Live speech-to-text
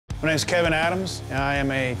My name is Kevin Adams. I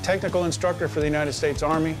am a technical instructor for the United States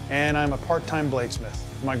Army, and I'm a part-time bladesmith.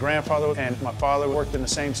 My grandfather and my father worked in the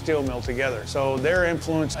same steel mill together, so their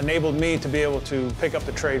influence enabled me to be able to pick up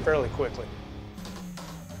the trade fairly quickly.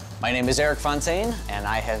 My name is Eric Fontaine, and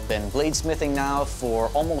I have been bladesmithing now for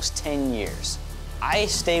almost 10 years. I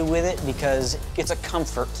stay with it because it's a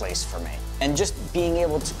comfort place for me. And just being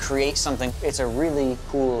able to create something, it's a really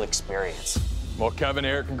cool experience. Well, Kevin,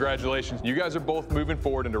 Eric, congratulations. You guys are both moving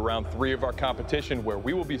forward into round 3 of our competition, where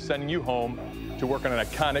we will be sending you home to work on an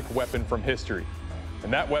iconic weapon from history.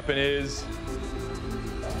 And that weapon is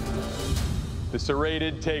the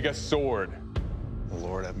Serrated Tegha Sword.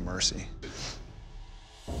 Lord have mercy.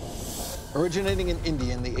 Originating in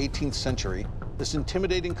India in the 18th century, this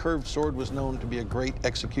intimidating curved sword was known to be a great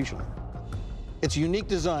executioner. Its unique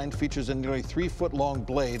design features a nearly 3-foot-long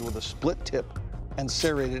blade with a split tip and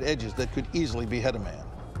serrated edges that could easily behead a man.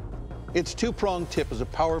 Its 2-pronged tip is a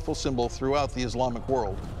powerful symbol throughout the Islamic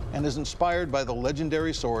world and is inspired by the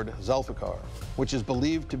legendary sword Zulfikar, which is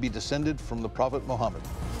believed to be descended from the Prophet Muhammad.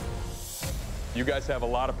 You guys have a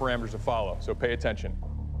lot of parameters to follow, so pay attention.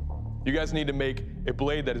 You guys need to make a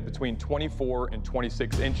blade that is between 24 and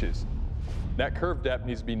 26 inches. That curve depth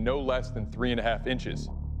needs to be no less than 3.5 inches.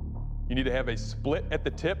 You need to have a split at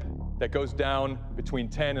the tip that goes down between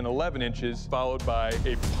 10 and 11 inches, followed by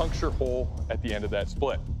a puncture hole at the end of that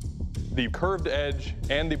split. The curved edge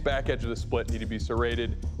and the back edge of the split need to be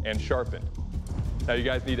serrated and sharpened. Now you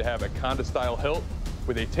guys need to have a Conda-style hilt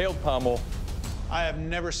with a tailed pommel. I have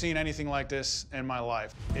never seen anything like this in my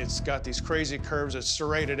life. It's got these crazy curves, it's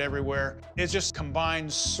serrated everywhere. It just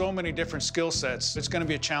combines so many different skill sets. It's gonna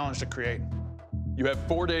be a challenge to create. You have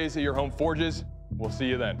 4 days at your home forges. We'll see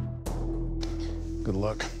you then. Good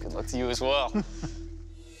luck. Good luck to you as well.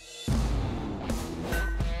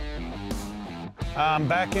 I'm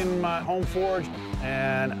back in my home forge,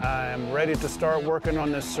 and I'm ready to start working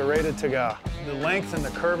on this Serrated Tegha. The length and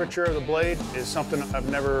the curvature of the blade is something I've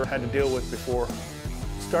never had to deal with before.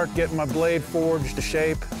 Start getting my blade forged to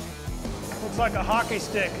shape. Looks like a hockey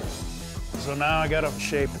stick. So now I gotta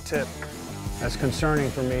shape the tip. That's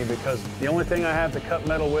concerning for me because the only thing I have to cut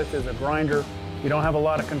metal with is a grinder. You don't have a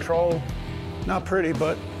lot of control. Not pretty,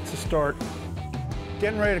 but it's a start.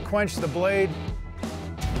 Getting ready to quench the blade.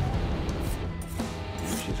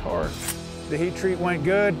 She's hard. The heat treat went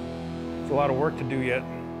good. There's a lot of work to do yet,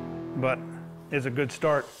 but it's a good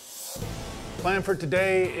start. Plan for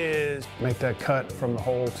today is make that cut from the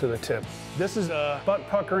hole to the tip. This is a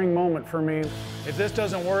butt-puckering moment for me. If this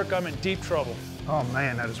doesn't work, I'm in deep trouble. Oh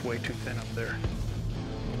man, that is way too thin up there.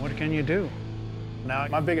 What can you do? Now,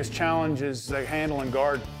 my biggest challenge is the handle and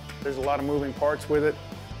guard. There's a lot of moving parts with it.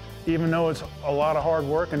 Even though it's a lot of hard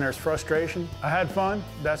work and there's frustration, I had fun.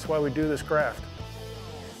 That's why we do this craft.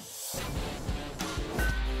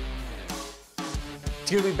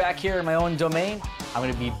 It's gonna be back here in my own domain. I'm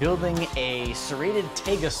gonna be building a Serrated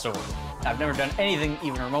Tegha Sword. I've never done anything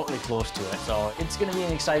even remotely close to it, so it's gonna be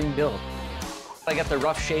an exciting build. I got the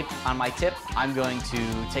rough shape on my tip. I'm going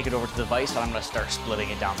to take it over to the vise and I'm gonna start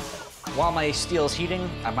splitting it down the middle. While my steel is heating,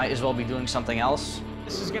 I might as well be doing something else.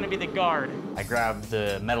 This is gonna be the guard. I grab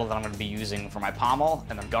the metal that I'm gonna be using for my pommel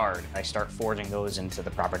and the guard. I start forging those into the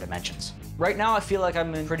proper dimensions. Right now, I feel like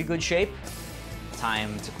I'm in pretty good shape.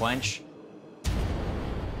 Time to quench.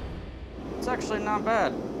 It's actually not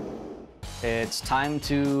bad. It's time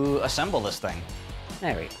to assemble this thing.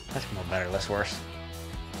 There we go. That's no better, less worse.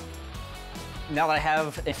 Now that I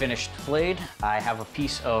have a finished blade, I have a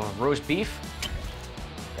piece of roast beef.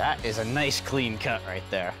 That is a nice clean cut right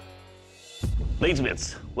there.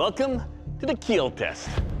 Bladesmiths, welcome to the keel test.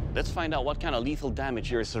 Let's find out what kind of lethal damage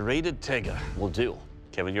your Serrated Tegha will do.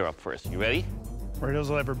 Kevin, you're up first. You ready? Ready as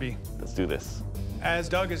I'll ever be. Let's do this. As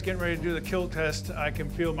Doug is getting ready to do the kill test, I can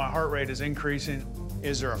feel my heart rate is increasing.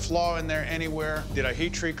 Is there a flaw in there anywhere? Did I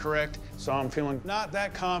heat treat correct? So I'm feeling not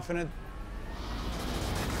that confident.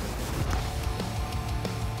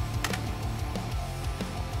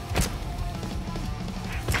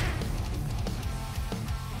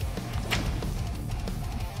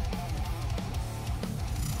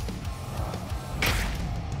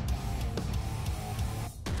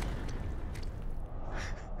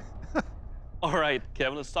 All right,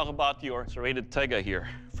 Kevin, let's talk about your Serrated Tegha here.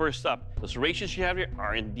 First up, the serrations you have here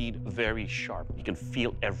are indeed very sharp. You can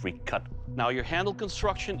feel every cut. Now, your handle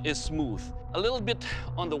construction is smooth. A little bit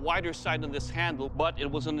on the wider side on this handle, but it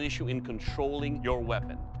was an issue in controlling your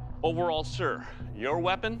weapon. Overall, sir, your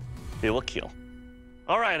weapon, it will kill.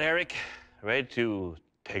 All right, Eric, ready to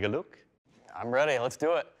take a look? I'm ready, let's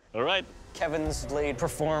do it. All right. Kevin's blade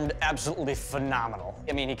performed absolutely phenomenal.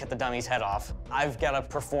 I mean, he cut the dummy's head off. I've got to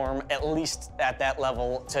perform at least at that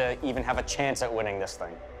level to even have a chance at winning this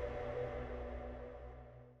thing.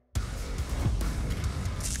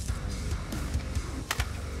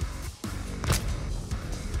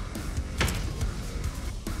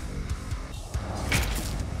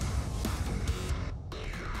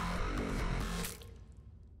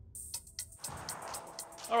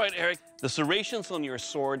 All right, Eric, the serrations on your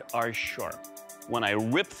sword are sharp. When I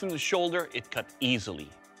rip through the shoulder, it cut easily.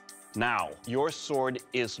 Now, your sword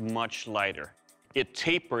is much lighter. It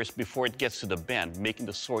tapers before it gets to the bend, making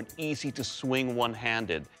the sword easy to swing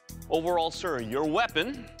one-handed. Overall, sir, your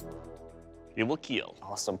weapon, it will kill.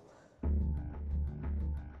 Awesome.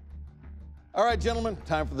 All right, gentlemen,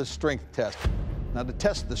 time for the strength test. Now, to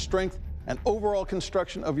test the strength and overall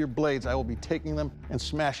construction of your blades, I will be taking them and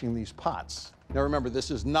smashing these pots. Now, remember,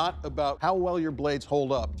 this is not about how well your blades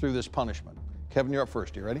hold up through this punishment. Kevin, you're up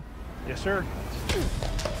first. You ready? Yes, sir.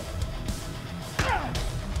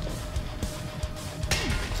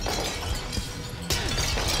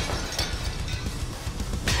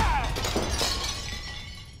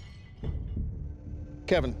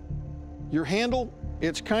 Kevin, your handle,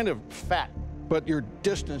 it's kind of fat, but your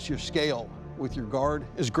distance, your scale with your guard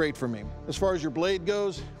is great for me. As far as your blade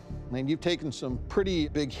goes, man, you've taken some pretty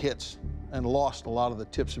big hits and lost a lot of the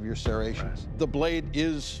tips of your serrations. Right. The blade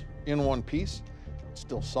is in one piece. It's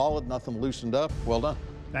still solid, nothing loosened up. Well done.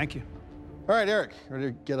 Thank you. All right, Eric, ready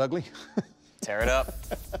to get ugly? Tear it up.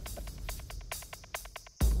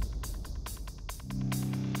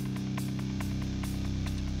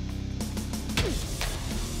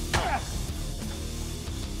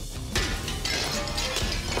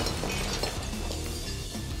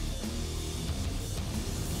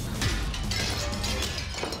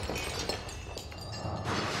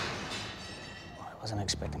 I wasn't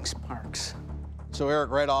expecting sparks. So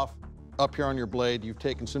Eric, right off, up here on your blade, you've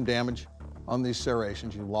taken some damage on these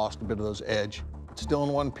serrations. You've lost a bit of those edge. It's still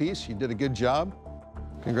in one piece. You did a good job.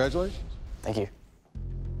 Congratulations. Thank you.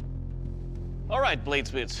 All right,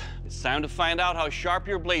 bladesmiths, it's time to find out how sharp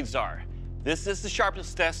your blades are. This is the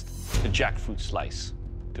sharpness test, the jackfruit slice.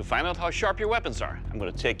 To find out how sharp your weapons are, I'm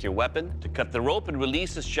going to take your weapon to cut the rope and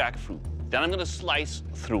release this jackfruit. Then I'm going to slice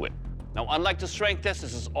through it. Now, unlike the strength test,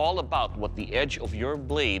 this is all about what the edge of your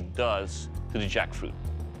blade does to the jackfruit.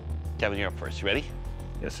 Kevin, you're up first. You ready?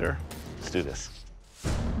 Yes, sir. Let's do this.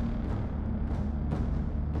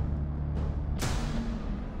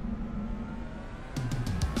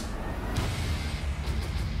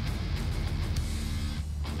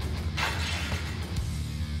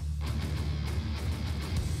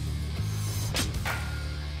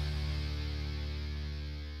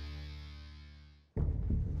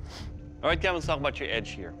 All right, Kevin, let's talk about your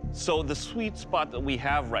edge here. So the sweet spot that we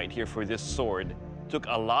have right here for this sword took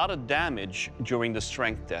a lot of damage during the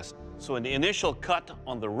strength test. So in the initial cut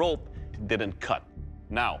on the rope, it didn't cut.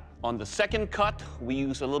 Now, on the second cut, we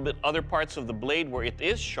use a little bit other parts of the blade where it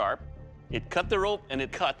is sharp. It cut the rope and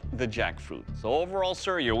it cut the jackfruit. So overall,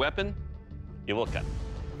 sir, your weapon, it will cut.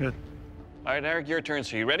 Good. All right, Eric, your turn.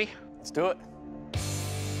 So you ready? Let's do it.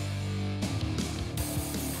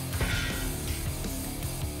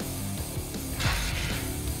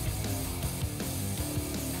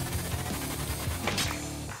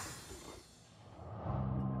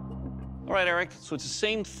 All right, Eric, so it's the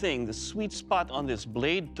same thing. The sweet spot on this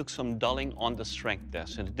blade took some dulling on the strength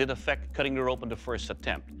test, and it did affect cutting the rope on the first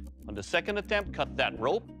attempt. On the second attempt, cut that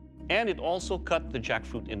rope, and it also cut the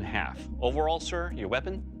jackfruit in half. Overall, sir, your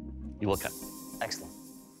weapon, you will cut. Excellent.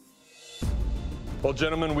 Well,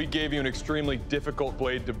 gentlemen, we gave you an extremely difficult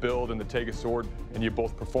blade to build in the Tegha Sword, and you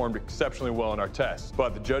both performed exceptionally well in our tests.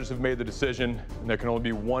 But the judges have made the decision, and there can only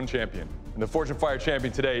be one champion. And the Fortune Fire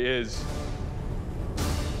champion today is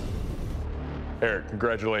Eric.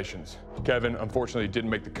 Congratulations. Kevin, unfortunately, didn't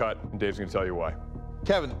make the cut, and Dave's gonna tell you why.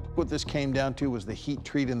 Kevin, what this came down to was the heat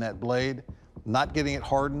treat in that blade, not getting it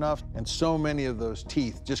hard enough, and so many of those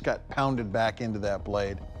teeth just got pounded back into that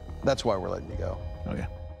blade. That's why we're letting you go. Okay.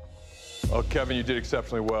 Well, Kevin, you did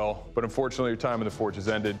exceptionally well, but unfortunately, your time in the forge has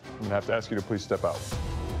ended. I'm gonna have to ask you to please step out.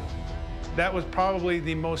 That was probably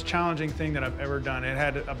the most challenging thing that I've ever done. It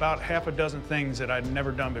had about half a dozen things that I'd never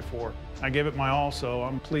done before. I gave it my all, so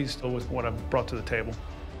I'm pleased with what I've brought to the table.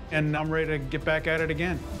 And I'm ready to get back at it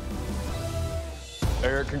again.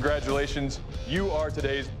 Eric, congratulations. You are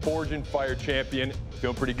today's Forge and Fire champion.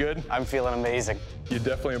 Feeling pretty good? I'm feeling amazing. You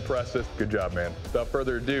definitely impressed us. Good job, man. Without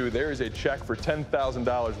further ado, there is a check for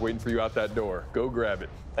 $10,000 waiting for you out that door. Go grab it.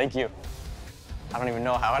 Thank you. I don't even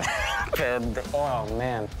know how it happened. Oh,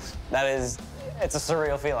 man. That is It's a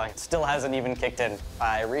surreal feeling. It still hasn't even kicked in.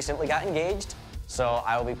 I recently got engaged, so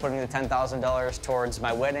I will be putting the $10,000 towards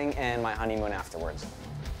my wedding and my honeymoon afterwards.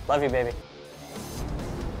 Love you, baby.